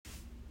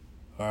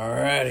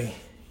Alrighty,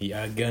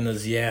 yeah,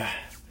 Gunners, yeah,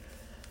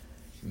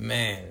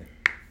 man.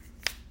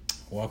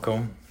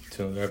 Welcome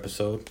to another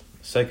episode,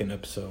 second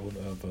episode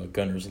of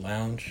Gunners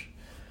Lounge.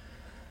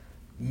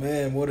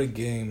 Man, what a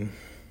game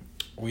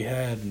we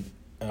had.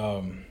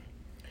 I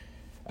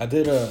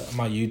did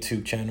my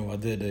YouTube channel. I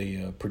did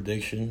a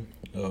prediction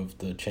of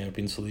the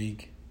Champions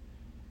League.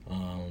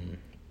 I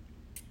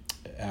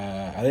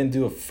didn't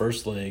do a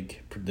first leg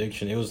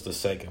prediction. It was the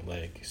second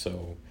leg.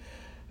 So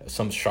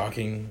some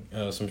shocking,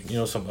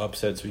 some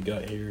upsets we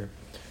got here,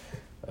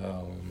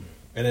 and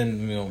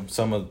then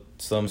some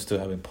still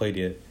haven't played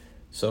yet.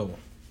 So,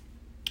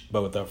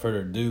 but without further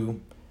ado,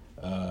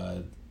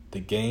 the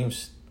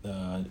games.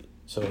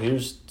 So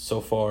here's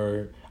so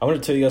far. I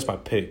want to tell you guys my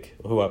pick,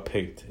 who I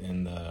picked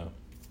in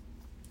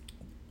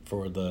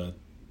for the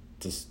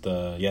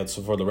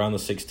for the round of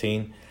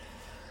 16.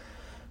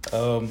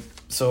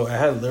 So I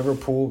had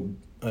Liverpool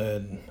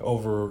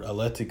over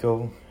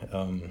Atletico.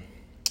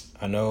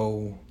 I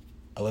know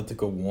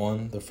Atletico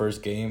won the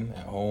first game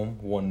at home,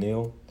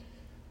 1-0.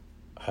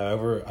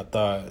 However, I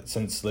thought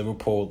since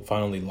Liverpool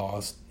finally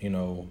lost,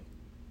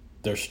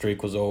 their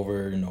streak was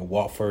over.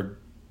 Watford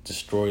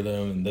destroyed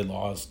them, and they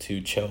lost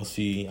to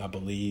Chelsea, I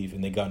believe,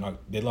 and they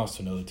lost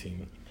to another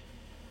team.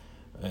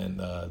 And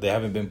they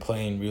haven't been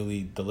playing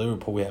really the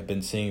Liverpool we have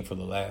been seeing for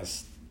the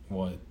last,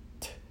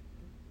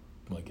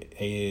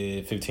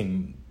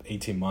 15,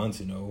 18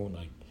 months,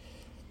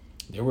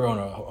 they were on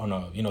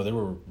a they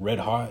were red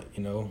hot,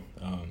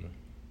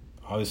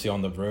 obviously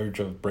on the verge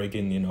of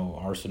breaking,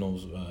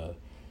 Arsenal's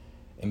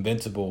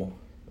invincible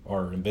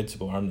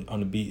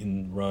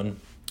unbeaten run.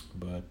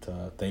 But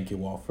thank you,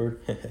 Watford.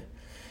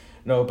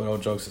 No, but all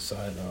jokes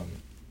aside,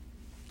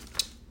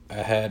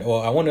 I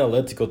wanted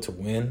Atletico to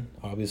win,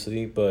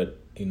 obviously, but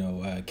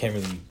I can't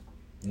really,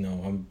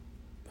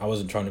 I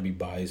wasn't trying to be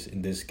biased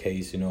in this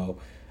case.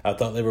 I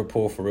thought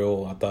Liverpool, for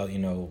real, I thought,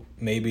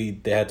 maybe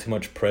they had too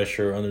much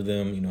pressure under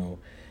them,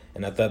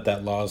 and I thought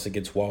that loss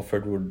against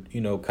Watford would,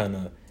 kind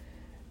of,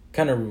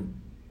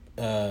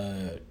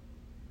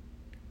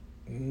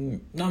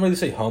 not really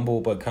say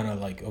humble, but kind of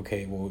like,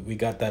 okay, well, we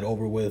got that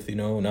over with,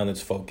 now let's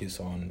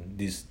focus on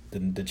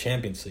the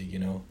Champions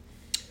League,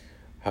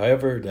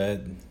 However,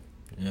 that,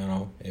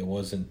 it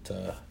wasn't,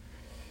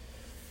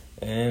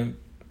 and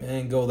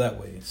go that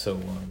way.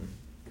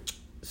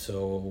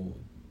 So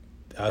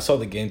I saw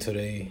the game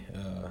today,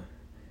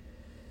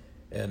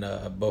 and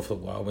Buffalo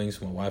Wild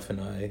Wings, my wife and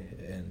I,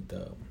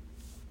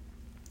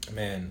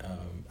 and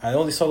I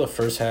only saw the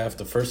first half.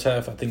 The first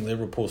half, I think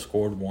Liverpool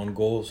scored one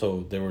goal,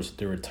 so they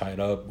were tied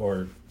up,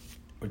 or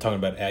we're talking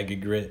about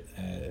aggregate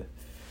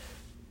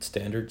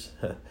standards.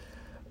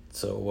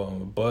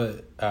 So,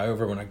 but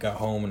however, when I got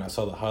home and I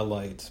saw the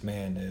highlights,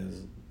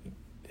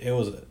 it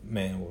was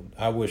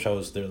I wish I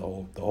was there the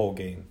whole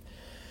game.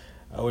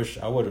 I wish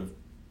I would have,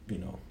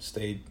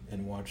 stayed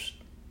and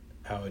watched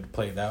how it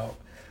played out.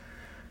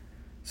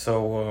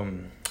 So,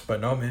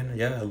 but no, man,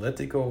 yeah,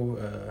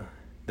 Atletico,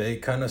 they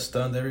kind of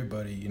stunned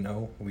everybody,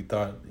 We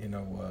thought,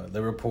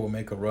 Liverpool would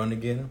make a run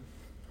again,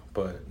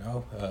 but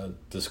no,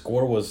 the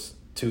score was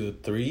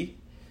 2-3.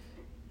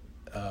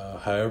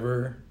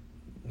 However,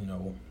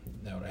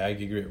 now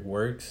aggregate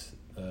works.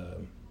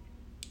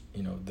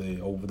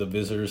 The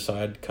visitor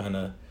side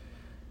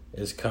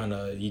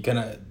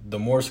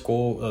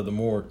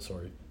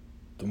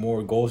the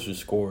more goals you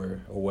score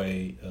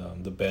away,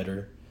 the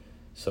better.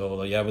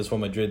 So it was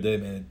what Madrid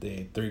did, man. They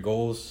had 3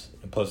 goals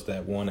and plus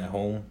that one at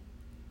home.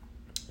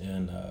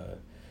 And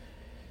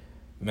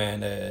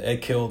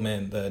it killed,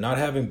 man. Not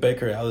having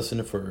Baker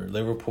Allison for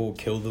Liverpool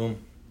killed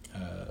them.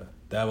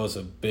 That was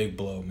a big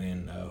blow,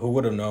 man. Who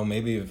would have known?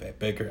 Maybe if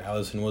Baker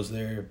Allison was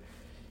there,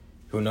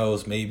 who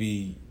knows?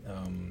 Maybe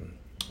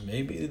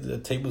the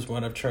tables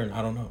might have turned.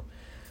 I don't know.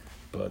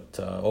 But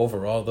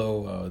overall,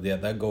 though,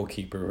 that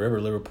goalkeeper,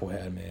 whoever Liverpool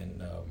had,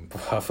 man,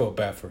 I felt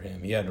bad for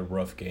him. He had a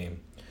rough game.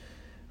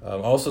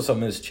 Also, some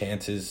of his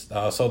chances.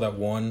 I saw that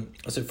one.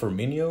 Was it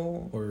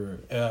Firmino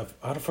or I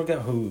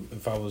forgot who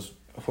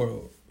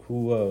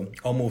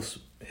almost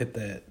hit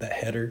that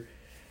header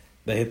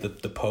that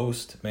hit the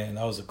post. Man,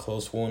 that was a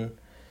close one.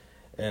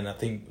 And I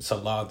think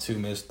Salah too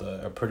missed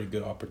a pretty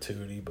good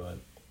opportunity. But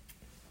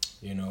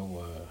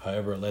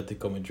however,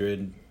 Atletico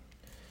Madrid,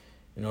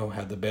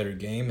 had the better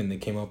game and they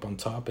came up on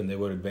top and they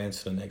would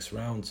advance to the next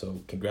round.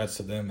 So congrats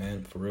to them,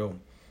 man, for real.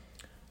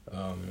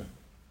 I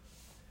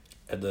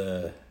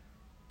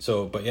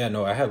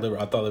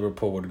thought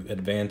Liverpool would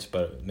advance,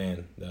 but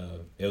man,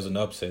 it was an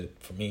upset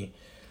for me.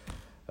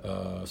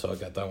 So I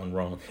got that one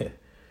wrong.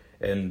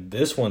 And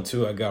this one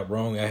too, I got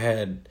wrong. I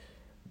had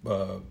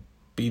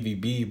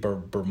BVB,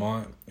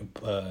 Vermont.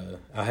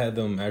 I had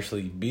them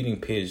actually beating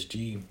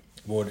PSG,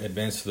 would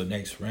advance to the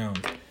next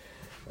round.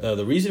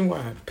 The reason why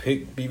I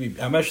picked BVB,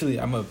 I'm a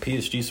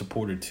PSG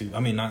supporter too. I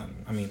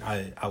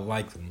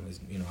like them.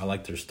 I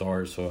like their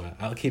stars, so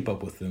I'll keep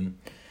up with them.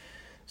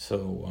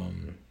 So,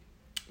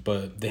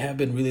 but they have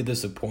been really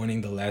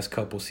disappointing the last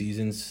couple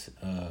seasons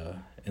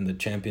in the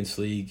Champions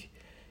League.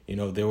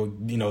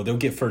 they'll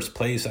get first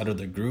place out of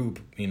the group,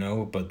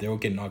 but they'll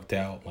get knocked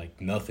out like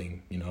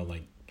nothing,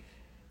 like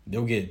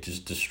they'll get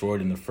just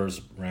destroyed in the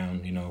first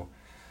round,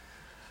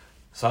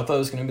 So I thought it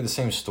was going to be the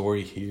same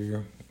story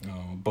here.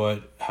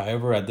 But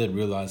however, I did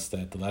realize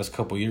that the last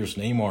couple of years,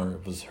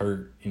 Neymar was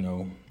hurt,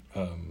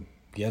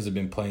 he hasn't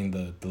been playing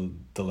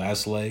the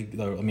last leg,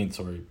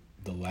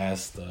 the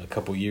last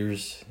couple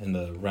years in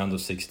the round of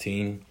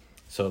 16,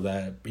 so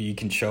that you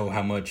can show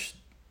how much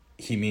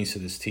he means to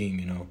this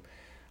team,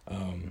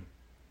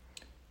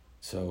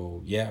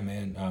 So yeah,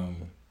 man.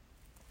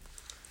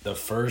 The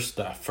first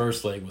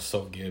leg was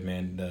so good,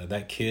 man.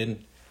 That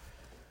kid.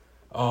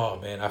 Oh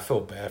man, I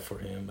felt bad for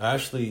him.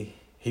 Actually,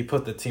 he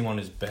put the team on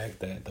his back.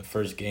 That the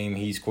first game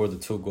he scored the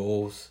 2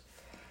 goals.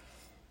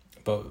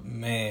 But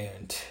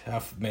man,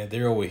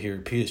 they're over here.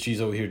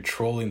 PSG's over here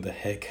trolling the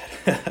heck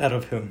out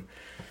of him.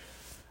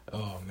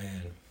 Oh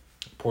man,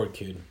 poor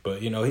kid.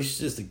 But he's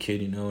just a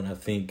kid, and I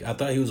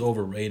thought he was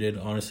overrated,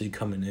 honestly,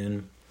 coming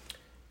in.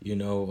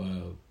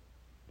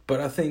 But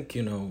I think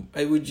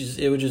it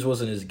just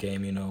wasn't his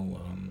game.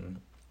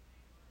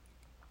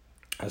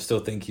 I still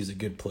think he's a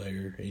good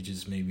player. He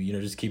just maybe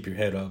just keep your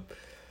head up.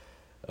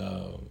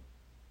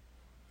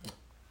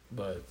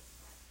 But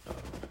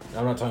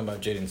I'm not talking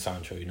about Jadon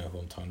Sancho. Who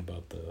I'm talking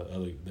about,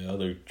 the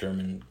other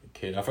German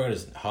kid. I forgot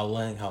his how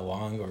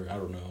long, or I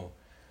don't know.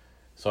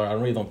 Sorry, I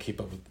really don't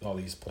keep up with all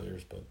these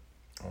players, but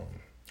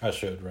I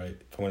should, right?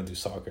 If I want to do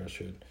soccer, I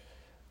should.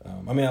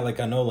 I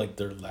know like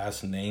their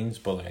last names,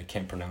 but like I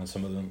can't pronounce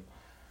some of them.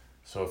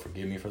 So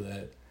forgive me for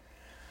that.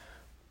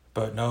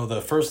 But no,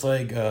 the first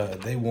leg,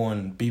 they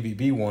won.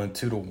 BBB won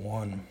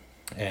 2-1,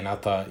 and I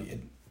thought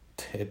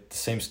the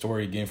same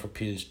story again for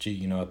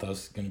PSG. I thought it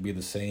was gonna be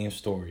the same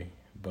story,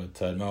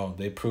 but no,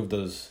 they proved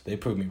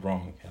me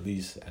wrong. At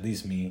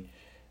least me.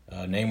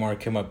 Neymar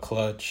came up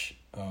clutch.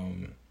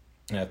 And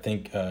I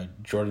think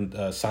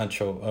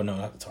Sancho. Oh no,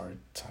 not sorry,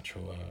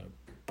 Sancho.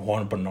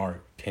 Juan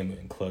Bernard came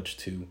in clutch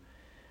too,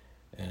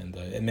 and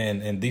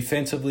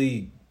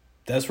defensively,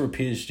 that's where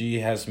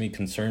PSG has me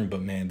concerned.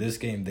 But man, this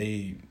game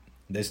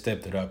they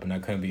stepped it up, and I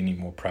couldn't be any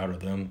more proud of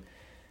them.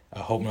 I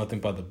hope nothing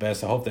but the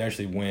best. I hope they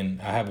actually win.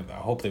 I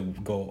hope they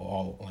go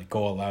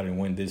all out and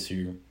win this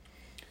year.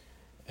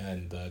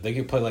 And they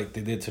can play like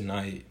they did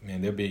tonight.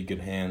 Man, they'll be in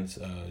good hands.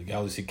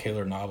 Obviously,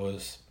 Keylor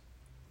Navas,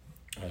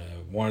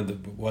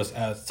 was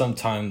at some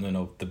time one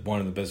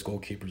of the best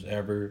goalkeepers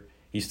ever.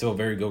 He's still a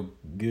very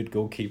good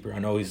goalkeeper. I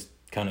know he's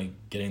kind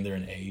of getting there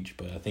in age,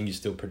 but I think he's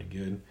still pretty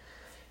good,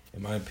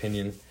 in my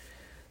opinion.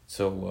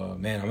 So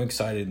man, I'm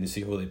excited to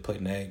see who they play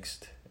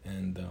next,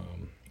 and it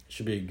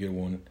should be a good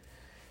one.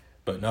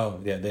 But no,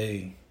 yeah,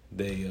 they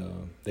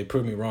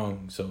proved me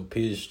wrong. So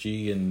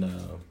PSG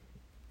and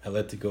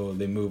Atletico,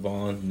 they move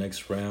on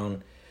next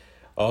round.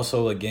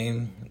 Also, a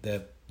game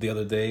that the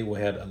other day we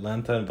had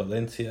Atlanta and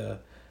Valencia.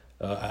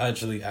 I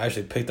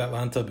actually picked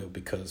Atlanta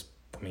because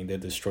they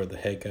destroyed the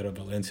heck out of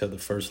Valencia the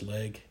first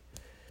leg.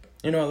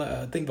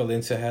 I think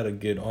Valencia had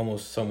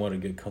somewhat a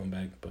good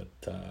comeback, but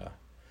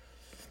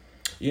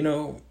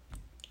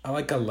I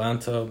like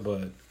Atlanta,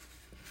 but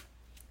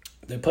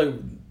they play.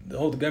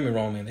 Don't get me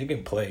wrong, man. They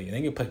can play.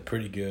 They can play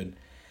pretty good.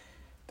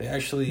 They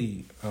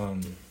actually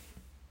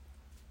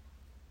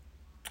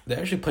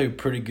play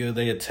pretty good.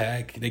 They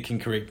attack. They can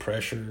create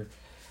pressure.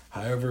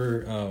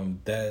 However,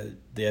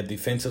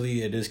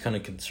 defensively it is kind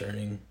of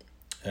concerning,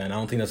 and I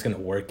don't think that's gonna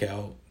work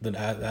out. Then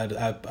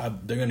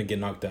they're gonna get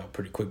knocked out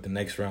pretty quick the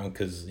next round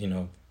because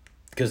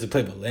they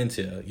play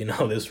Valencia.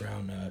 This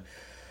round.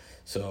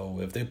 So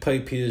if they play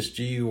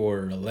PSG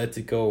or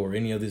Atletico or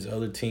any of these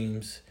other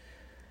teams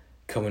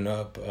coming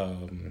up,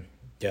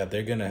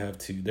 they're gonna have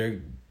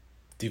to.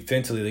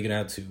 Defensively, they're gonna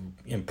have to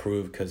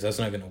improve because that's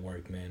not gonna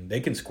work, man.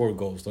 They can score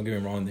goals. Don't get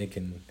me wrong. They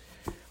can,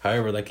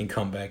 however, they can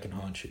come back and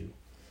haunt you.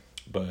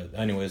 But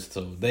anyways,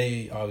 so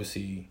they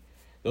obviously,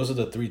 those are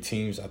the 3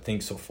 teams I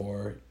think so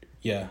far.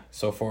 Yeah,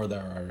 so far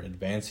that are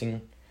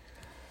advancing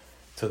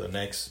to the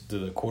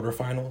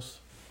quarterfinals.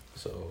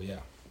 So yeah.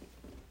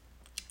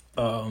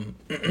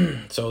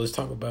 So let's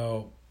talk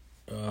about.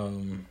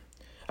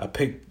 I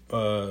picked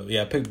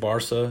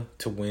Barca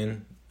to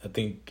win. I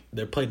think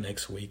they're played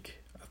next week,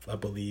 I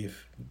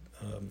believe.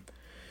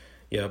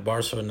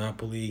 Barca and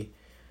Napoli.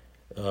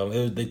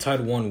 They tied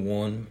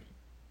 1-1.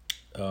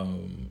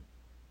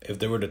 If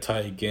they were to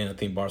tie again, I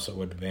think Barca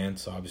would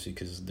advance, obviously,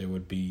 because there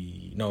would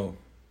be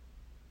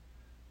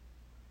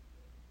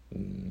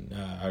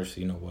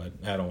actually, you know what?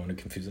 I don't want to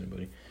confuse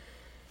anybody.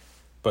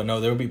 But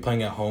no, they would be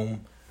playing at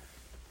home.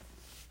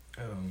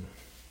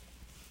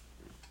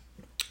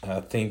 I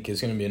think it's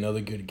going to be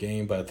another good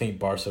game, but I think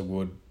Barca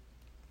would.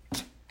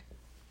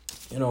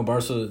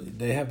 Barca,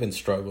 they have been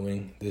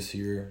struggling this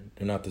year.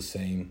 They're not the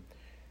same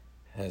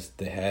as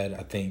they had.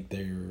 I think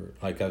they're,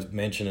 like I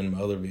mentioned in my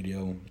other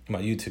video,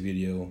 my YouTube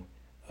video,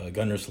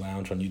 Gunner's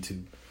Lounge on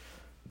YouTube,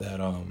 that,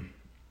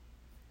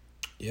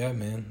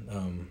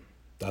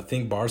 I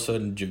think Barca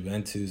and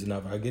Juventus, and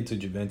if I get to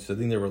Juventus, I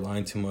think they're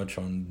relying too much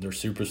on their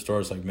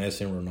superstars like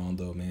Messi and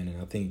Ronaldo, man,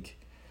 and I think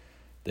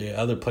the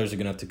other players are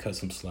going to have to cut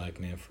some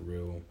slack, man, for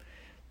real.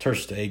 Ter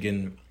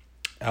Stegen,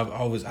 I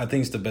think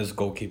he's the best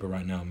goalkeeper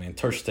right now, man.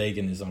 Ter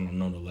Stegen is on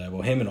another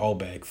level. Him and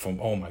Olbeck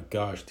oh my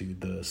gosh,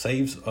 dude, the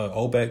saves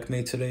Olbeck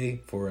made today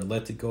for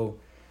Atletico,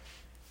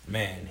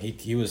 man,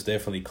 he was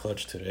definitely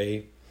clutch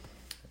today.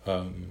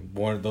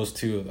 One of those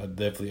two are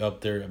definitely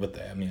up there, but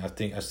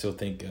I still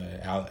think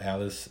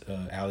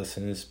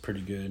Alisson is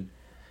pretty good,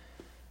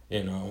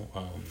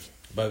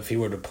 But if he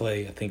were to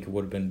play, I think it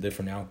would have been a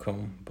different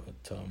outcome.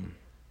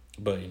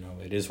 But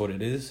it is what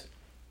it is.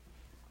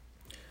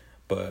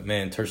 But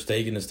man, Ter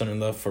Stegen has done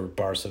enough for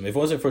Barca. If it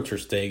wasn't for Ter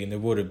Stegen, it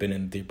would have been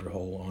in a deeper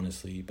hole,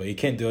 honestly. But he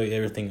can't do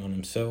everything on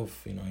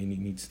himself. He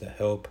needs the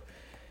help.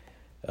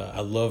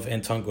 I love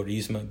Anton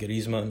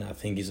Griezmann. I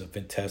think he's a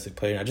fantastic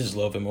player. I just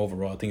love him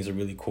overall. I think he's a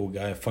really cool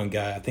guy, fun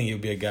guy. I think he'll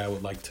be a guy I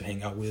would like to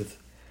hang out with.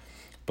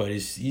 But he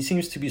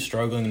seems to be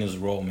struggling in his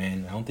role,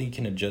 man. I don't think he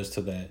can adjust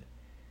to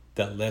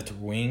that left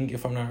wing. I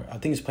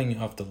think he's playing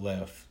off the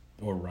left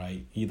or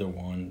right, either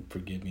one.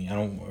 Forgive me. I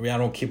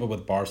don't keep up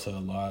with Barca a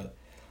lot.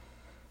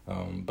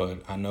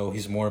 But I know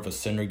he's more of a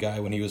center guy.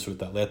 When he was with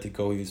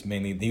Atletico, he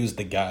was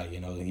the guy,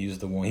 he was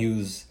the one. He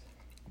was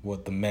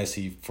the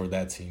Messi for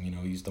that team,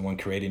 he's the one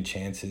creating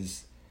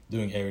chances,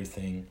 doing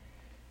everything.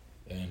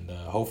 And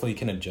hopefully he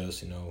can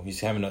adjust, he's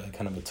having a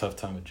kind of a tough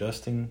time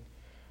adjusting.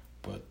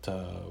 But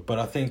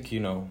I think,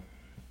 he'll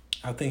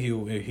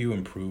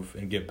improve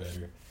and get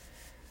better.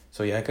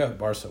 So yeah, I got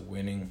Barca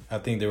winning. I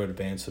think they would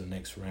advance to the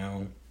next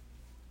round.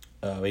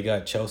 We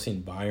got Chelsea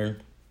and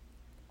Bayern.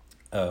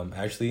 I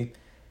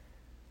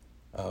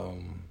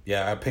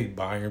picked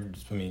Bayern.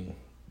 I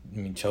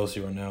mean Chelsea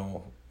right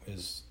now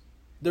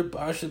they're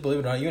actually, believe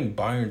it or not, even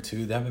Bayern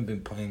too, they haven't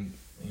been playing,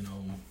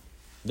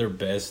 their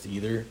best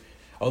either.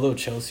 Although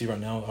Chelsea right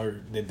now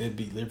they did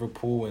beat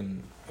Liverpool,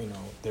 and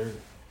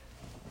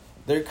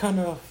they're kind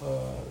of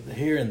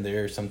here and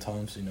there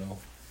sometimes,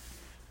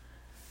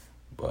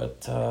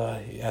 But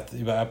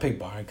I picked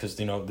Bayern because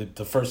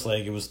the first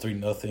leg it was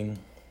 3-0,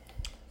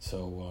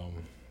 so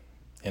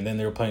and then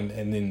they'll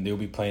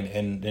be playing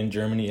in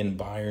Germany in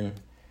Bayern,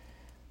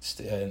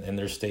 in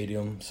their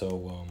stadium.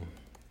 So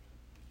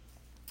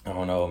I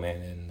don't know,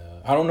 man, and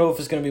I don't know if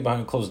it's gonna be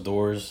behind closed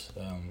doors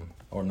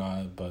or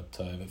not. But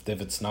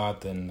if it's not,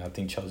 then I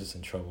think Chelsea's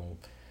in trouble.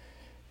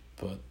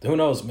 But who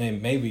knows,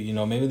 man? Maybe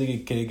they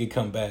could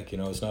come back.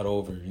 It's not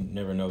over. You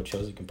never know.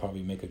 Chelsea can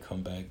probably make a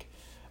comeback.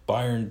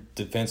 Bayern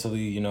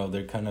defensively,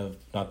 they're kind of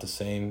not the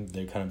same.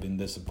 They're kind of been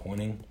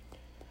disappointing.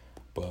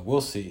 But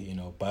we'll see,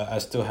 But I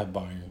still have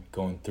Bayern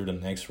going through the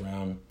next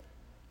round.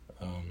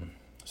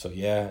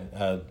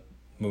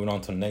 Moving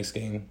on to the next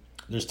game.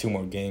 There's 2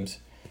 more games.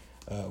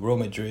 Real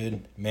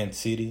Madrid, Man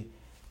City.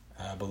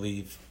 I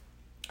believe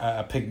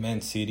I picked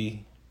Man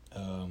City.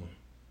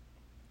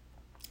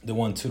 They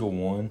won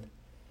 2-1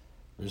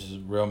 versus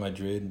Real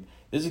Madrid.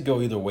 This could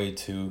go either way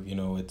too.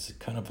 It's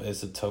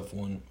a tough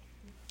one.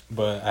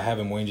 But I have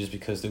them winning just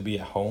because they'll be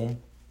at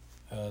home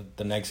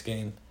the next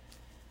game.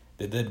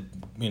 They did,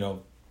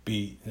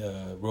 beat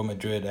Real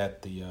Madrid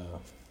at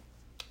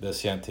the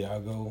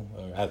Santiago,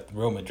 at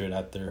Real Madrid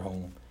at their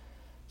home.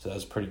 So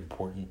that's pretty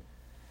important.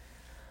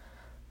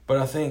 But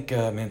I think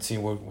Man City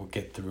will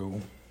get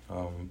through.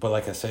 But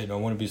like I said, I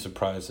wouldn't be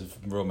surprised if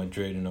Real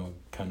Madrid,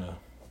 kind of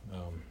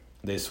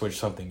they switch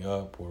something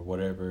up or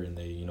whatever, and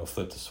they,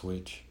 flip the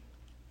switch.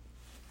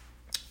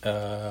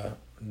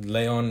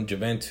 Leon,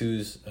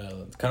 Juventus,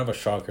 kind of a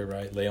shocker,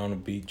 right? Leon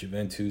beat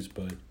Juventus,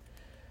 but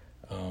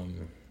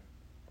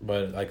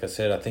like I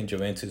said, I think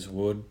Juventus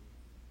would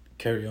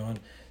carry on.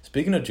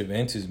 Speaking of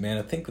Juventus, man,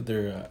 I think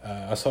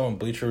I saw on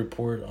Bleacher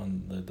Report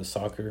on the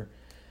soccer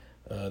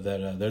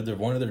that they're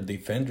one of their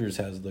defenders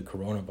has the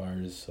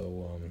coronavirus.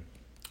 So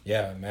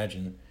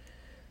imagine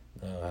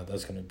how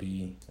that's gonna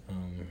be.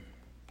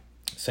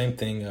 Same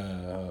thing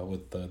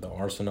with the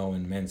Arsenal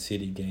and Man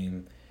City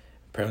game.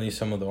 Apparently,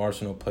 some of the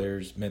Arsenal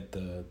players met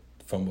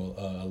from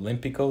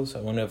Olympiacos.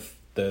 I wonder if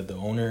the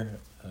owner,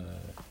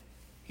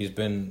 he's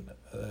been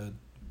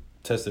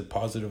tested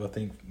positive. I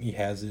think he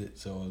has it,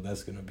 so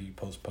that's gonna be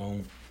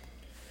postponed.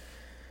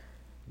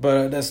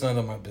 But that's none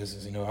of my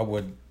business. I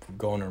would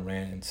go on a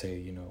rant and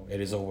say, it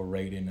is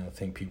overrated, and I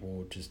think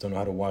people just don't know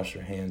how to wash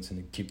their hands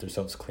and keep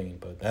themselves clean.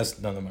 But that's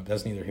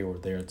neither here or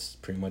there. It's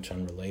pretty much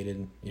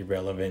unrelated,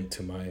 irrelevant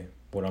to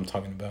what I'm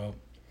talking about.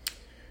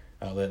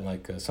 I'll let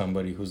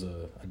somebody who's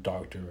a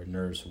doctor or a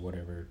nurse or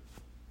whatever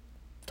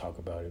talk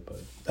about it, but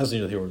that's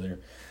neither here or there.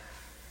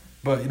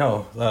 But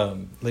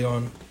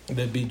Leon,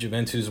 they beat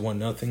Juventus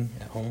 1-0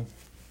 at home.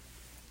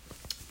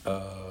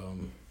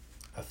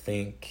 I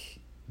think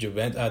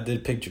I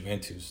did pick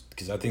Juventus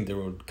because I think they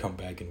would come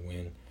back and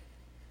win.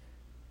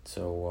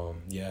 So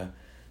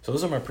so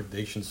those are my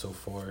predictions so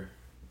far.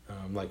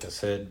 Like I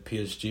said,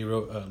 PSG,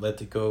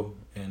 Atletico,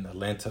 and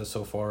Atlanta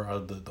so far are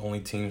the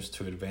only teams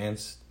to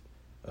advance.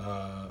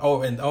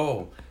 How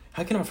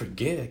can I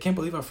forget? I can't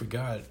believe I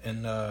forgot.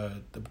 And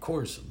of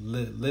course,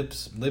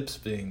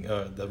 Leipzig,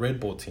 the Red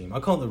Bull team. I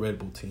call them the Red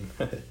Bull team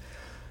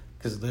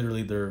because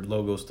literally their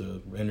logo's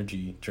the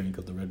energy drink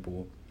of the Red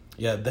Bull.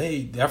 Yeah,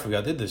 I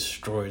forgot, they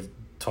destroyed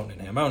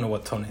Tottenham. I don't know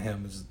what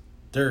Tottenham is.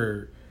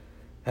 They're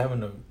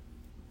having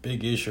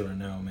big issue right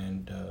now,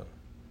 man.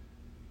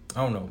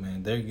 I don't know,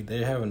 man.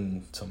 They're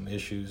having some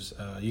issues.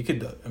 You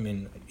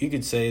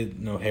could say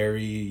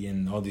Harry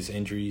and all these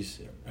injuries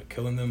are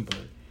killing them, but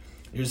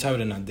you're just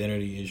having an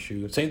identity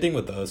issue. Same thing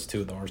with us too,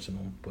 with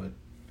Arsenal. But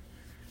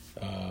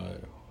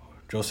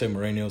Jose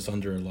Mourinho's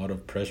under a lot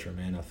of pressure,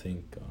 man. I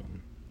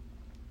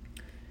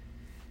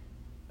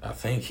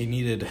think he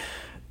needed.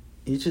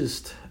 He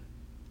just,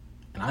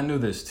 and I knew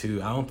this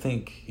too. I don't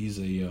think he's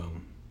a.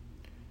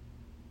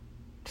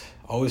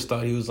 Always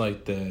thought he was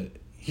like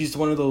he's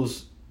one of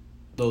those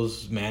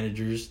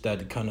managers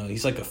that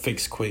he's like a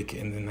fix quick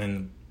and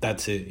then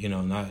that's it,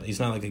 he's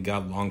not like a guy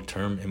long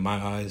term in my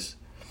eyes.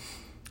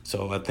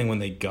 So I think when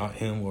they got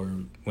him, or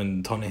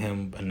when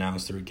Tottenham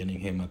announced they were getting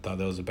him, I thought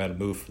that was a bad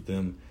move for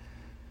them,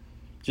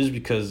 just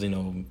because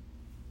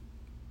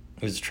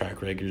his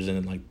track record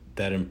isn't like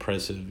that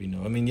impressive.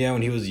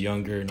 When he was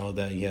younger and all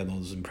that, he had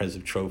those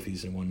impressive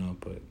trophies and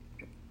whatnot, but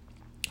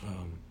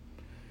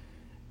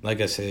like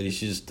I said, he's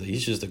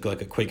just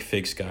like a quick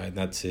fix guy, and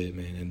that's it,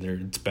 man. And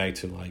it's back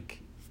to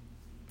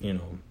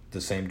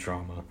the same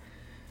drama.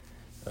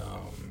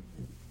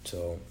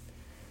 So,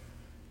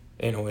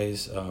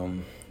 anyways,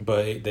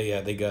 but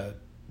they got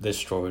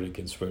destroyed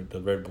against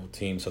the Red Bull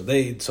team. So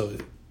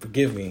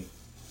forgive me,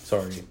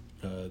 sorry.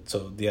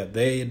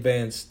 They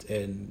advanced,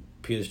 and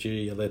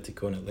PSG,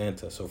 Atletico, and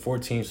Atlanta. So 4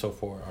 teams so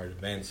far are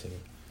advancing.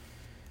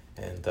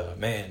 And,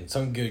 man,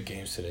 some good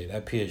games today.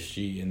 That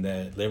PSG and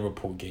that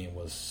Liverpool game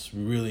was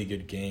really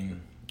good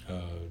game.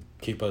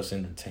 Keep us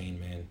entertained,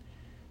 man.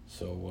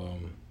 So,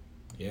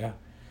 yeah.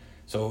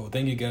 So,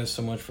 thank you guys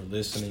so much for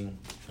listening.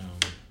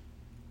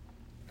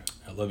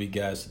 I love you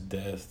guys to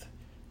death.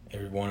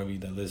 Every one of you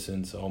that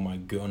listens, all my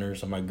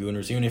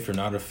Gooners. Even if you're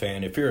not a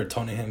fan, if you're a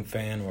Tottenham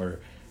fan or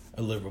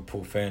a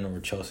Liverpool fan or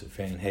a Chelsea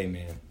fan, hey,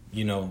 man,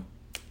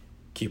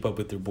 keep up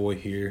with your boy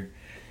here.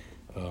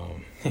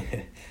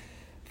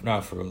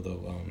 Not for real,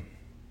 though.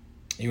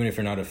 Even if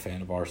you're not a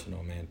fan of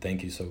Arsenal, man,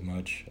 thank you so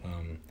much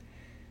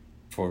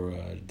for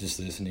just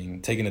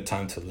listening, taking the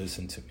time to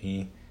listen to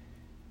me.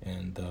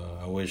 And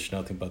I wish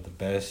nothing but the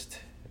best.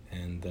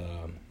 And,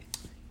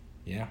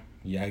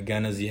 yeah,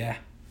 Gunners, yeah.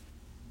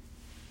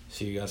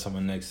 See you guys on my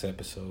next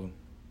episode.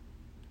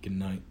 Good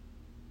night.